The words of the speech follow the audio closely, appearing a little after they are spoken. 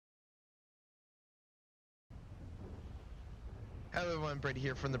Hello everyone, Brady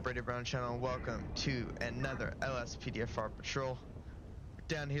here from the Brady Brown channel. Welcome to another LSPDFR patrol. We're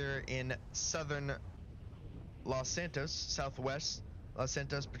down here in southern Los Santos, southwest Los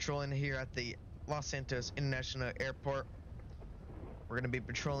Santos, patrolling here at the Los Santos International Airport. We're going to be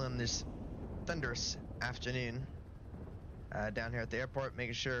patrolling this thunderous afternoon down here at the airport,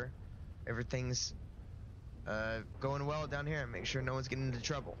 making sure everything's going well down here and make sure no one's getting into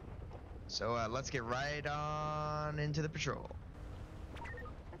trouble. So let's get right on into the patrol.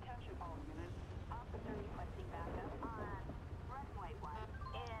 Attention all units. Officer requesting backup on runway 1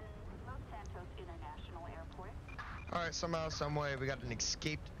 in Los Santos International Airport. Alright, somehow, someway, we got an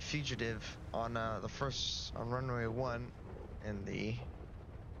escaped fugitive on runway 1 in the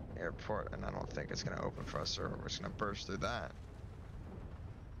airport, and I don't think it's going to open for us, or we're just going to burst through that.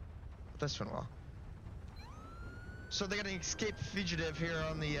 But this one will. So they got an escaped fugitive here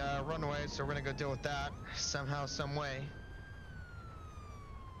on the runway, so we're going to go deal with that somehow, some way.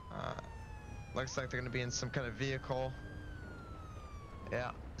 Looks like they're going to be in some kind of vehicle.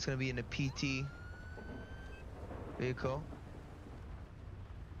 Yeah, it's going to be in a PT vehicle.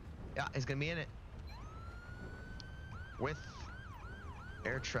 Yeah, he's going to be in it. With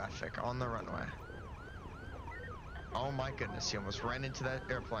air traffic on the runway. Oh my goodness, he almost ran into that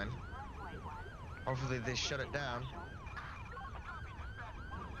airplane. Hopefully they shut it down.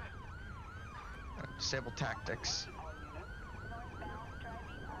 Disable tactics.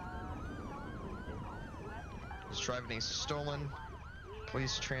 He's driving a stolen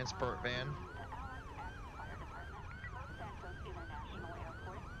police transport van.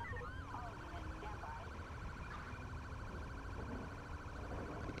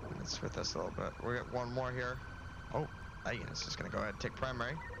 It's with us a little bit. We got one more here. Oh, that unit's just gonna go ahead and take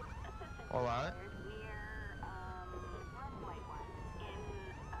primary. We'll allow it.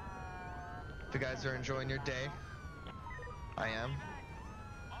 If you guys are enjoying your day, I am.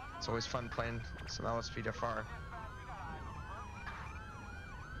 It's always fun playing some LSPDFR.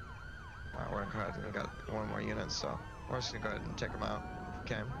 Alright, we're gonna go ahead and we got one more unit, so we're just gonna go ahead and take them out if we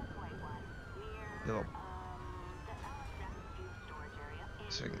can.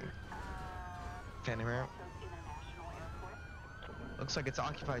 So we can fan him out. Looks like it's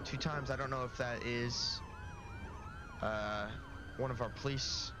occupied 2 times. I don't know if that is one of our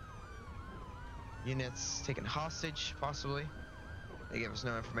police units taken hostage, possibly. They gave us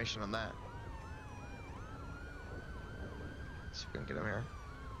no information on that. Let's see if we can get him here.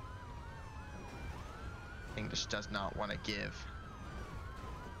 Thing just does not want to give.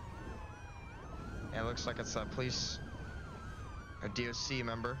 Yeah, it looks like it's a police, a DOC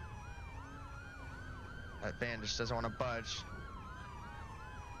member. That van just doesn't want to budge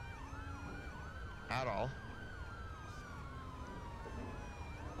at all.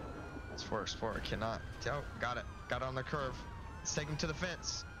 This Ford Explorer cannot. Oh, got it. Got it on the curve. Let's take him to the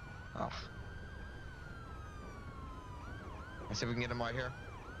fence. Oh. Let's see if we can get him right here.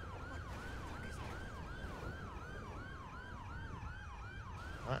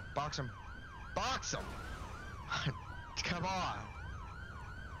 Alright, box him. Box him! Come on!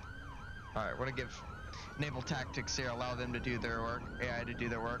 Alright, we're gonna give naval tactics here, allow them to do their work, AI to do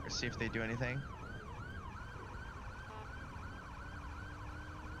their work, see if they do anything.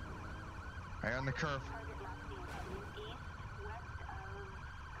 Right on the curve.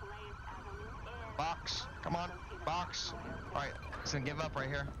 Box. Come on. Box. Alright, he's gonna give up right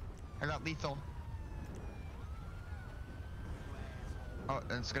here. I got lethal. Oh,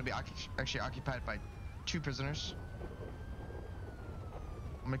 and it's gonna be actually occupied by 2 prisoners.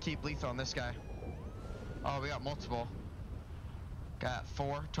 I'm gonna keep lethal on this guy. Oh, we got multiple. Got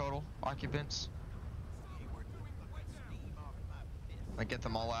 4 total occupants. I get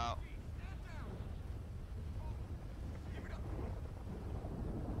them all out.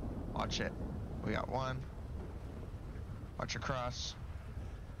 Watch it. We got 1. Watch across.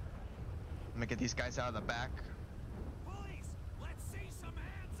 I'm gonna get these guys out of the back. Police, let's see some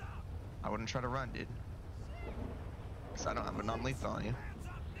hands up. I wouldn't try to run, dude. Cause I don't have a non-lethal on you.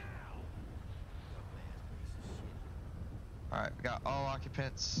 Alright, we got all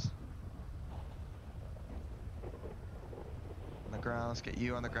occupants on the ground. Let's get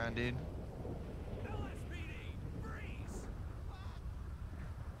you on the ground, dude. LSPD, freeze.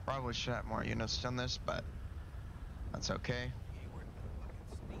 Probably should have more units on this, but that's okay.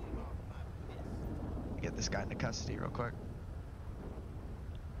 Get this guy into custody real quick.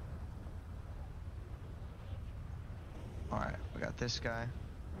 Alright, we got this guy.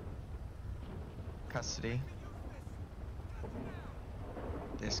 Custody.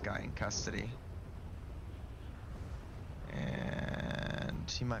 This guy in custody. And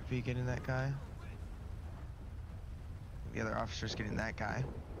he might be getting that guy. The other officer's getting that guy.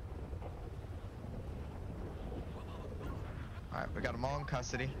 All right, we got them all in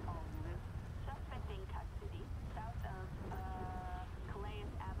custody. All units. Suspect in custody south of Calais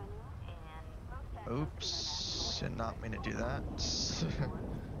Avenue and Los Santos Oops, did not mean to do that.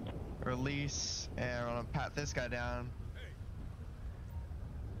 Release, and I'm gonna pat this guy down.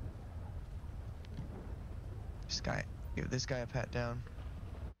 Give this guy a pat down.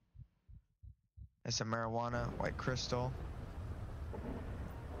 That's some marijuana, white crystal.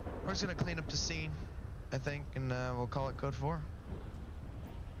 We're just gonna clean up the scene, I think, and we'll call it code 4.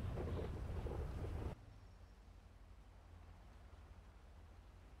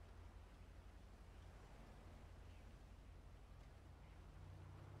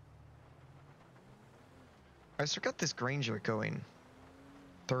 I just got this Granger going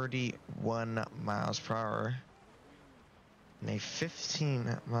 31 miles per hour in a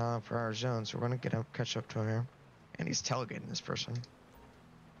 15-mile-per-hour zone, so we're gonna catch up to him here. And he's tailgating this person.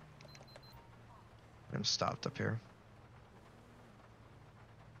 I'm stopped up here.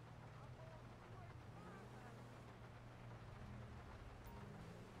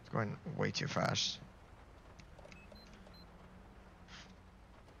 It's going way too fast.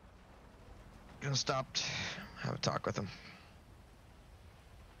 Gonna stop, have a talk with him.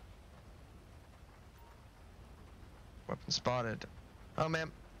 Weapon spotted. Oh,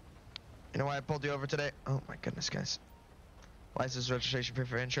 ma'am. You know why I pulled you over today? Oh my goodness, guys. License, registration,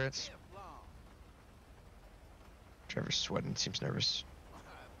 proof of insurance. Trevor's sweating, seems nervous.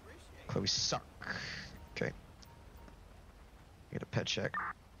 Chloe suck. Okay. Get a pet check.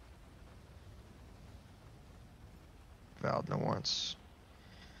 Valid, no warrants.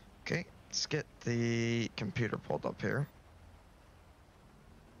 Okay, let's get the computer pulled up here.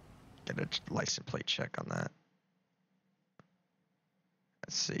 Get a license plate check on that.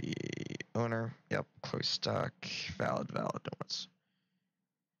 Let's see. Owner. Yep, Chloe stock. Valid, no warrants.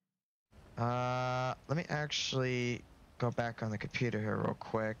 Let me actually go back on the computer here real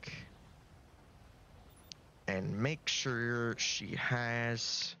quick and make sure she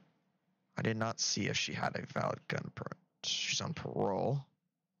has. I did not see if she had a valid gun permit. She's on parole.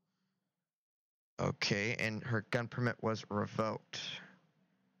 Okay, and her gun permit was revoked.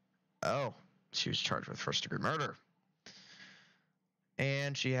 Oh, she was charged with first-degree murder.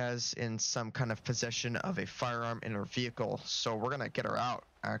 And she has in some kind of possession of a firearm in her vehicle. So we're gonna get her out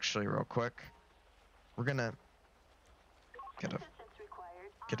actually real quick. We're gonna get a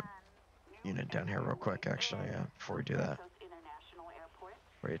unit down here real quick actually, yeah, before we do that.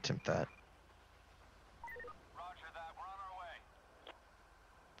 Before we attempt that. Roger that. We're on our way.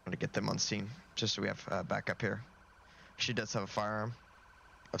 I'm gonna get them on scene just so we have backup here. She does have a firearm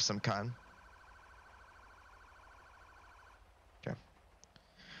of some kind. Okay.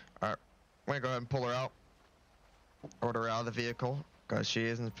 Alright, I'm gonna go ahead and pull her out. Order her out of the vehicle because she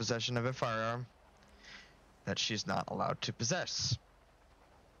is in possession of a firearm that she's not allowed to possess.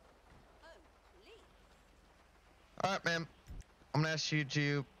 Alright, ma'am. I'm gonna ask you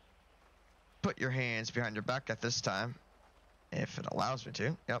to put your hands behind your back at this time. If it allows me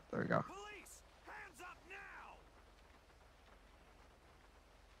to. Yep, there we go. Police, hands up now!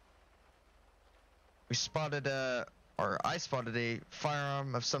 I spotted a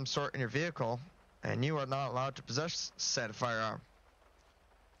firearm of some sort in your vehicle, and you are not allowed to possess said firearm.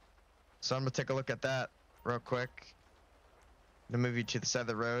 So I'm gonna take a look at that real quick. I'm gonna move you to the side of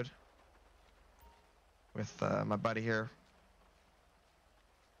the road with my buddy here.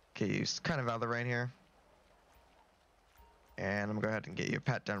 Okay, he's kind of out of the rain here. And I'm gonna go ahead and get you a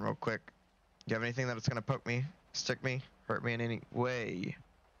pat down real quick. Do you have anything that's gonna poke me, stick me, hurt me in any way?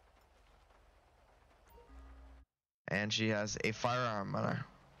 And she has a firearm on her.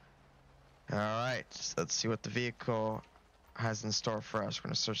 Alright, so let's see what the vehicle has in store for us. We're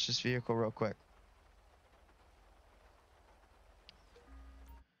gonna search this vehicle real quick.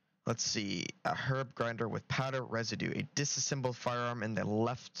 Let's see, a herb grinder with powder residue, a disassembled firearm in the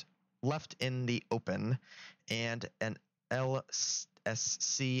left in the open, and an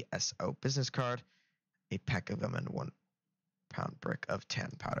LSCSO business card, a pack of them, and 1 pound brick of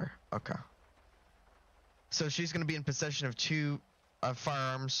tan powder. Okay. So she's going to be in possession of 2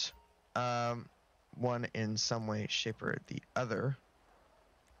 firearms, one in some way, shape, or the other.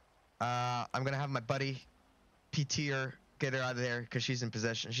 I'm going to have my buddy PT her, get her out of there because she's in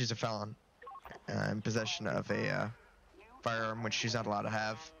possession. She's a felon in possession of a firearm, which she's not allowed to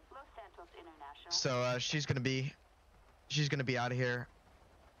have. So she's going to be out of here.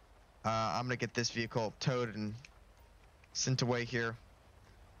 I'm going to get this vehicle towed and sent away here,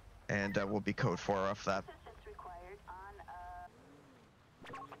 and we'll be code 4 off that.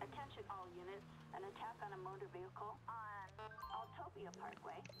 Attention all units. An attack on a motor vehicle on Utopia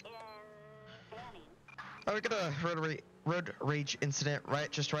Parkway in Banning. Oh, we got a road rage incident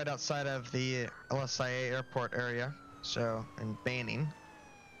just right outside of the LSIA airport area. So, in Banning.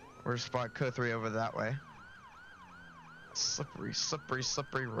 We're spot code 3 over that way. Slippery, slippery,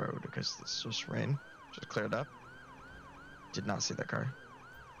 slippery road because this just rain. Just cleared up. Did not see that car.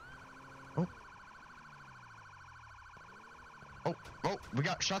 Oh. Oh, oh, we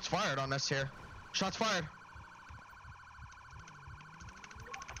got shots fired on us here. Shots fired.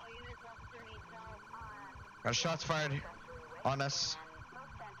 Got shots fired on us.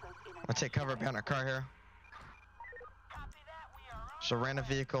 I'll take cover behind our car here. So ran a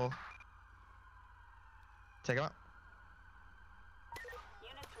vehicle. Take him out.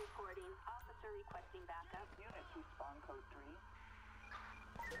 Units reporting. Officer requesting backup. Units respond code 3.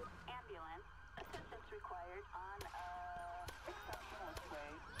 Ambulance. Assistance required on exceptional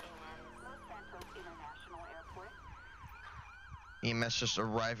way in Los Santos International Airport. EMS just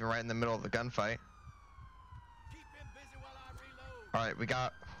arriving right in the middle of the gunfight. Keep him busy while I reload. Alright, we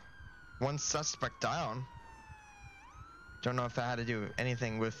got one suspect down. Don't know if that had to do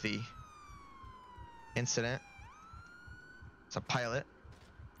anything with the incident. It's a pilot.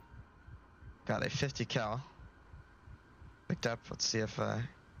 Got a 50 cal. Picked up. Let's see if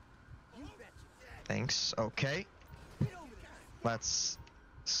thanks. Okay. Let's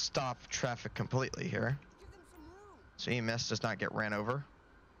stop traffic completely here. So EMS does not get ran over.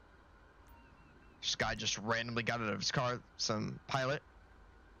 This guy just randomly got out of his car. Some pilot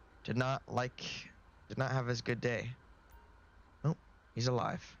did not have his good day. Oh, he's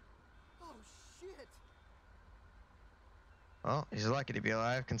alive. Oh shit! Well, he's lucky to be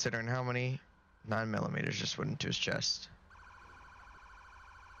alive considering how many 9mm just went into his chest.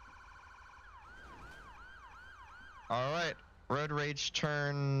 Alright, road rage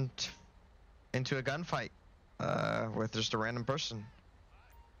turned into a gunfight with just a random person.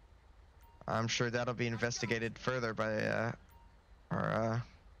 I'm sure that'll be investigated further by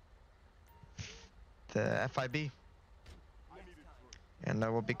the FIB. And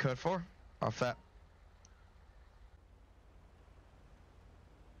that will be code 4 off that.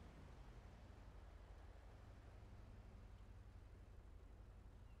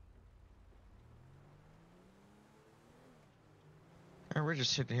 And we're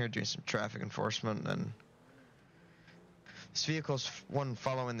just sitting here doing some traffic enforcement, and this vehicle's one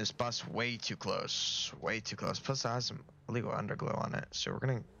following this bus way too close. Way too close. Plus it has some illegal underglow on it, so we're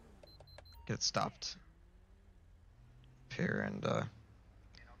gonna get it stopped up here and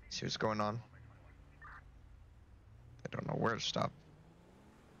see what's going on. I don't know where to stop.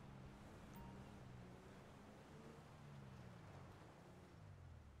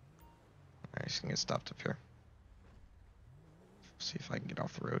 Alright, just gonna get stopped up here. See if I can get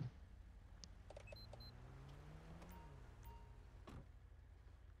off the road.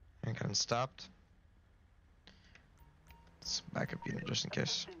 And getting stopped. Let's back up unit just in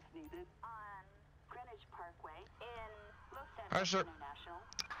case. Alright, sir.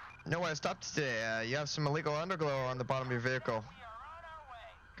 No way I stopped today. You have some illegal underglow on the bottom of your vehicle.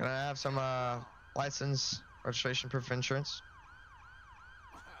 Can I have some license, registration, proof of insurance?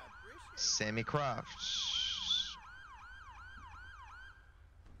 Sammy Croft.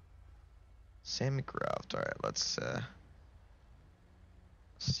 Sammy Croft. Alright, let's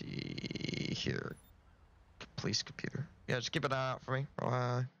see here. Police computer. Yeah, just keep an eye out for me.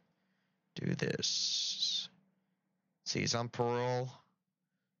 I'll do this. See, he's on parole.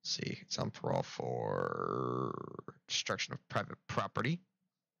 See, it's on parole for destruction of private property.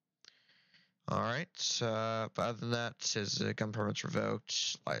 Alright, but other than that, his gun permit's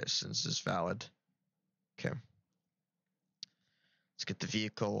revoked, license is valid. Okay. Let's get the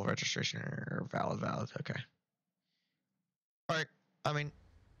vehicle registration here. Valid, okay. Alright, I mean,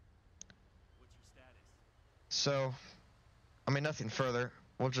 What's your status? so, I mean, nothing further.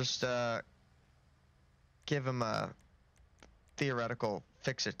 We'll just give him a theoretical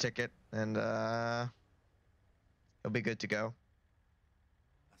fix-it ticket, and he'll be good to go.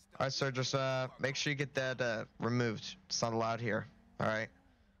 Alright, sir, just make sure you get that removed. It's not allowed here, alright?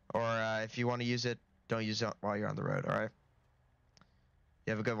 Or if you want to use it, don't use it while you're on the road, alright?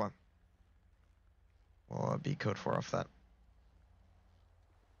 You have a good one. We'll be code 4 off that.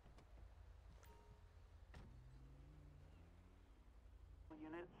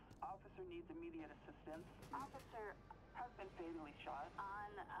 Units. Officer needs immediate assistance. Officer has been fatally shot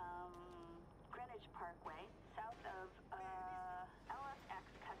on Greenwich Parkway, south of LSX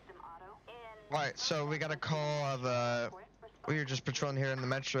Custom Auto in. Alright, so we got a call of we were just patrolling here in the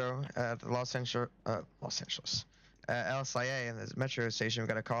metro at the Los Angeles LSIA in the metro station. We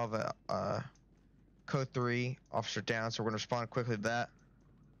got a call of a code 3, officer down, so we're gonna respond quickly to that.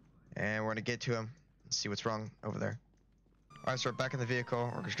 And we're gonna get to him and see what's wrong over there. Alright, so we're back in the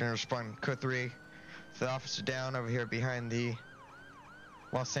vehicle. We're just gonna respond code 3 to the officer down over here behind the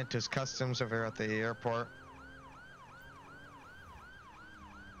Los Santos Customs over here at the airport.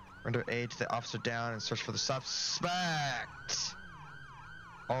 Render aid to the officer down and search for the suspect.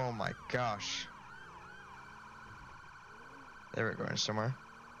 Oh my gosh. There we're going somewhere.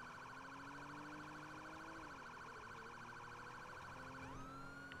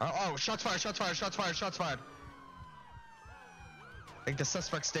 Oh, shots fired, shots fired, shots fired, shots fired. I think the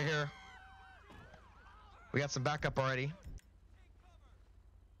suspects stay here. We got some backup already.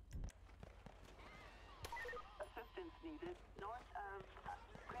 Assistance needed north of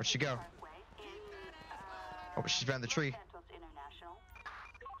Where'd she go? Parkway in Oh, she's behind the tree. Santos International.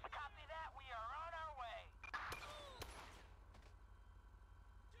 Copy that. We are on our way.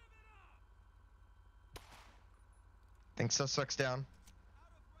 Think suspects down.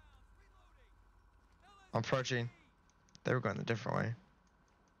 I'm approaching. They were going a different way.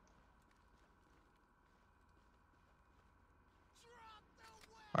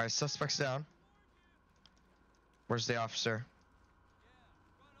 Alright, suspects down. Where's the officer?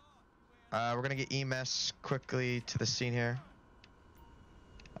 We're gonna get EMS quickly to the scene here.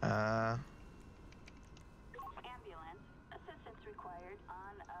 Ambulance. Assistance required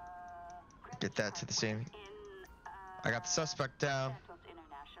on Get that to the scene. in I got the suspect down. Santos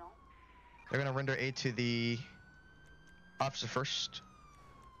International. They're gonna render aid to the officer first.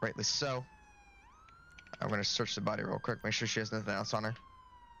 Rightly so. I'm gonna search the body real quick, make sure she has nothing else on her.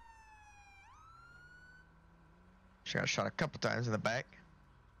 She got shot a couple times in the back.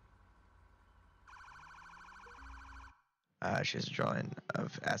 She has a drawing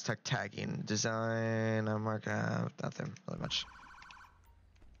of Aztec tagging design. I'm marking nothing really much.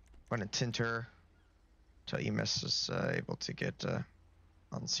 I'm gonna tint her till EMS is able to get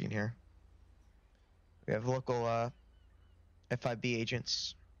on the scene here. We have local FIB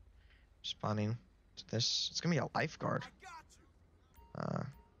agents responding to this. It's gonna be a lifeguard.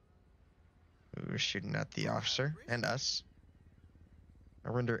 Who was shooting at the officer and us. I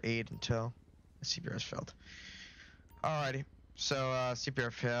render aid until the CPR failed. Alrighty, so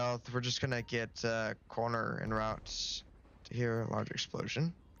CPR failed. We're just gonna get corner en route to here. Large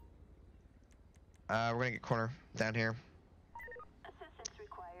explosion. We're gonna get corner down here, Assistance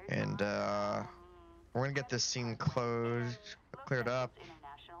required. and we're gonna get this scene cleared up.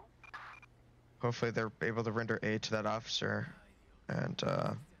 International. Hopefully they're able to render aid to that officer, and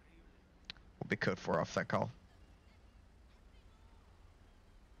we'll be code 4 off that call.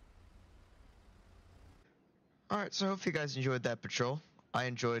 Alright, so I hope you guys enjoyed that patrol. I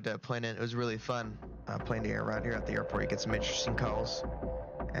enjoyed playing it. It was really fun playing it around here at the airport. You get some interesting calls,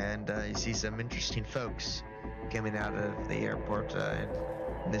 and you see some interesting folks coming out of the airport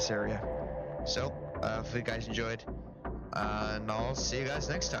in this area. So, if you guys enjoyed, and I'll see you guys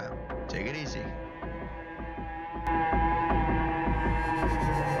next time. Take it easy.